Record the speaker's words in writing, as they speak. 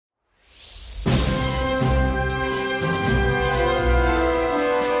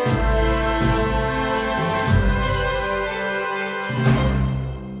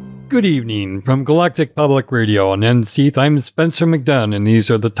Good evening from Galactic Public Radio on Andceeth. I'm Spencer McDunn, and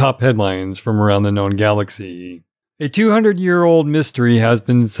these are the top headlines from around the known galaxy. A 200-year-old mystery has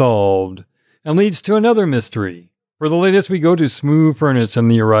been solved, and leads to another mystery. For the latest, we go to Smooth Furnace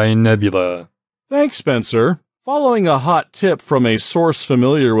and the Orion Nebula. Thanks, Spencer. Following a hot tip from a source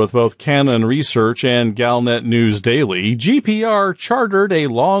familiar with both Canon Research and Galnet News Daily, GPR chartered a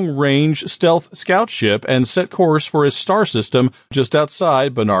long-range stealth scout ship and set course for a star system just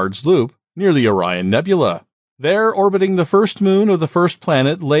outside Barnard's Loop, near the Orion Nebula. There, orbiting the first moon of the first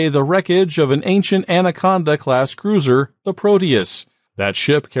planet, lay the wreckage of an ancient Anaconda-class cruiser, the Proteus. That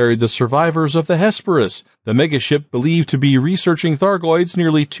ship carried the survivors of the Hesperus, the megaship believed to be researching Thargoids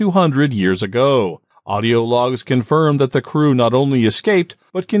nearly 200 years ago. Audio logs confirm that the crew not only escaped,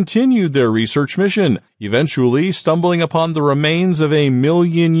 but continued their research mission, eventually stumbling upon the remains of a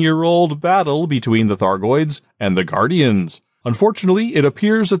million-year-old battle between the Thargoids and the Guardians. Unfortunately, it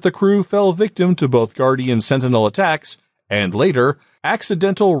appears that the crew fell victim to both Guardian Sentinel attacks, and later,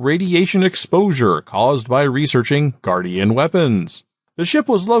 accidental radiation exposure caused by researching Guardian weapons. The ship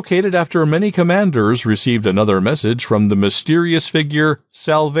was located after many commanders received another message from the mysterious figure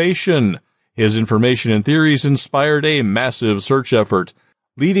Salvation. His information and theories inspired a massive search effort,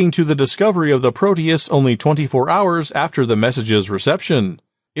 leading to the discovery of the Proteus only 24 hours after the message's reception.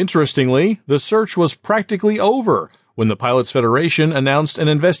 Interestingly, the search was practically over when the Pilots Federation announced an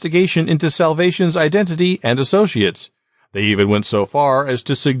investigation into Salvation's identity and associates. They even went so far as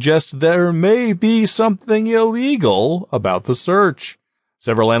to suggest there may be something illegal about the search.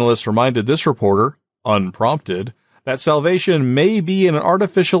 Several analysts reminded this reporter, unprompted, that Salvation may be an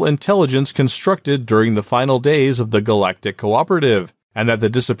artificial intelligence constructed during the final days of the Galactic Cooperative, and that the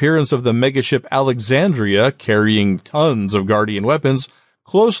disappearance of the megaship Alexandria, carrying tons of Guardian weapons,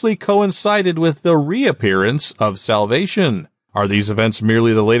 closely coincided with the reappearance of Salvation. Are these events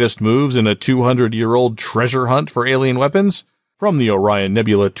merely the latest moves in a 200-year-old treasure hunt for alien weapons? From the Orion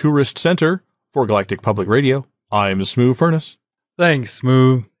Nebula Tourist Center, for Galactic Public Radio, I'm Smooth Furnace. Thanks,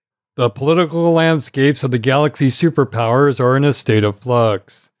 Smooth. The political landscapes of the galaxy's superpowers are in a state of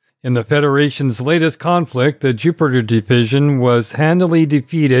flux. In the Federation's latest conflict, the Jupiter Division was handily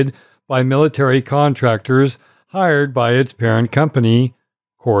defeated by military contractors hired by its parent company,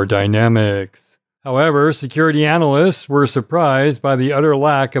 Core Dynamics. However, security analysts were surprised by the utter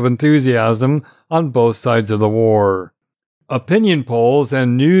lack of enthusiasm on both sides of the war. Opinion polls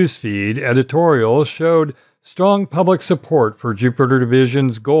and newsfeed editorials showed strong public support for Jupiter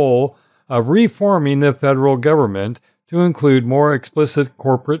Division's goal of reforming the federal government to include more explicit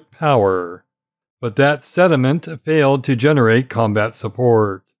corporate power. But that sentiment failed to generate combat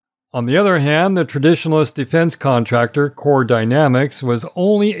support. On the other hand, the traditionalist defense contractor Core Dynamics was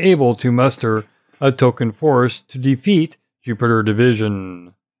only able to muster a token force to defeat Jupiter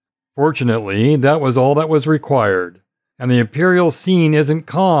Division. Fortunately, that was all that was required, and the Imperial scene isn't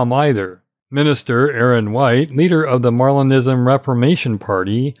calm either. Minister Aaron White, leader of the Marlinism Reformation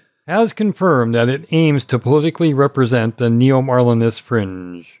Party, has confirmed that it aims to politically represent the neo-Marlinist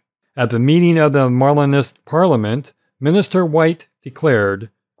fringe. At the meeting of the Marlinist Parliament, Minister White declared,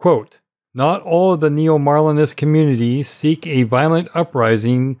 quote, "Not all of the neo-Marlinist community seek a violent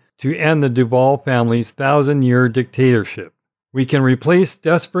uprising to end the Duval family's 1,000-year dictatorship. We can replace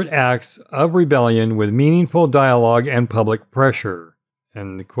desperate acts of rebellion with meaningful dialogue and public pressure."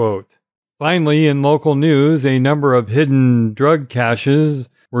 End quote. Finally, in local news, a number of hidden drug caches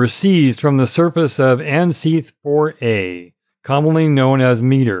were seized from the surface of Andceeth 4A, commonly known as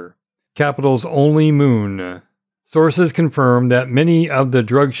Meter, Capital's only moon. Sources confirm that many of the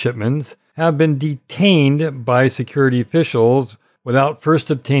drug shipments have been detained by security officials without first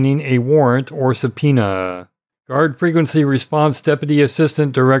obtaining a warrant or subpoena. Guard Frequency Response Deputy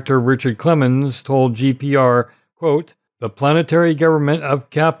Assistant Director Richard Clemens told GPR, quote, "The planetary government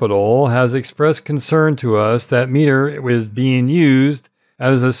of Capital has expressed concern to us that Meter is being used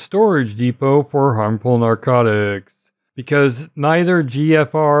as a storage depot for harmful narcotics. Because neither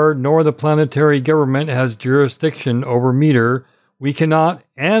GFR nor the planetary government has jurisdiction over Meter, we cannot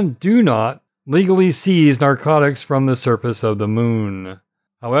and do not legally seize narcotics from the surface of the moon.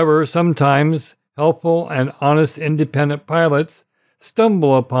 However, sometimes helpful and honest independent pilots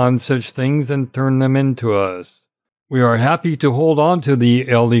stumble upon such things and turn them into us. We are happy to hold on to the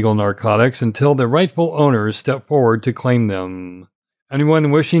illegal narcotics until the rightful owners step forward to claim them.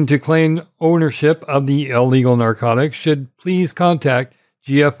 Anyone wishing to claim ownership of the illegal narcotics should please contact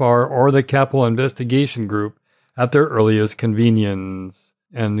GFR or the Capital Investigation Group at their earliest convenience."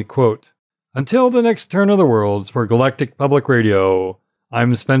 End quote. Until the next turn of the worlds for Galactic Public Radio,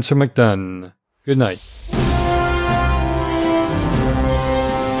 I'm Spencer McDunn. Good night.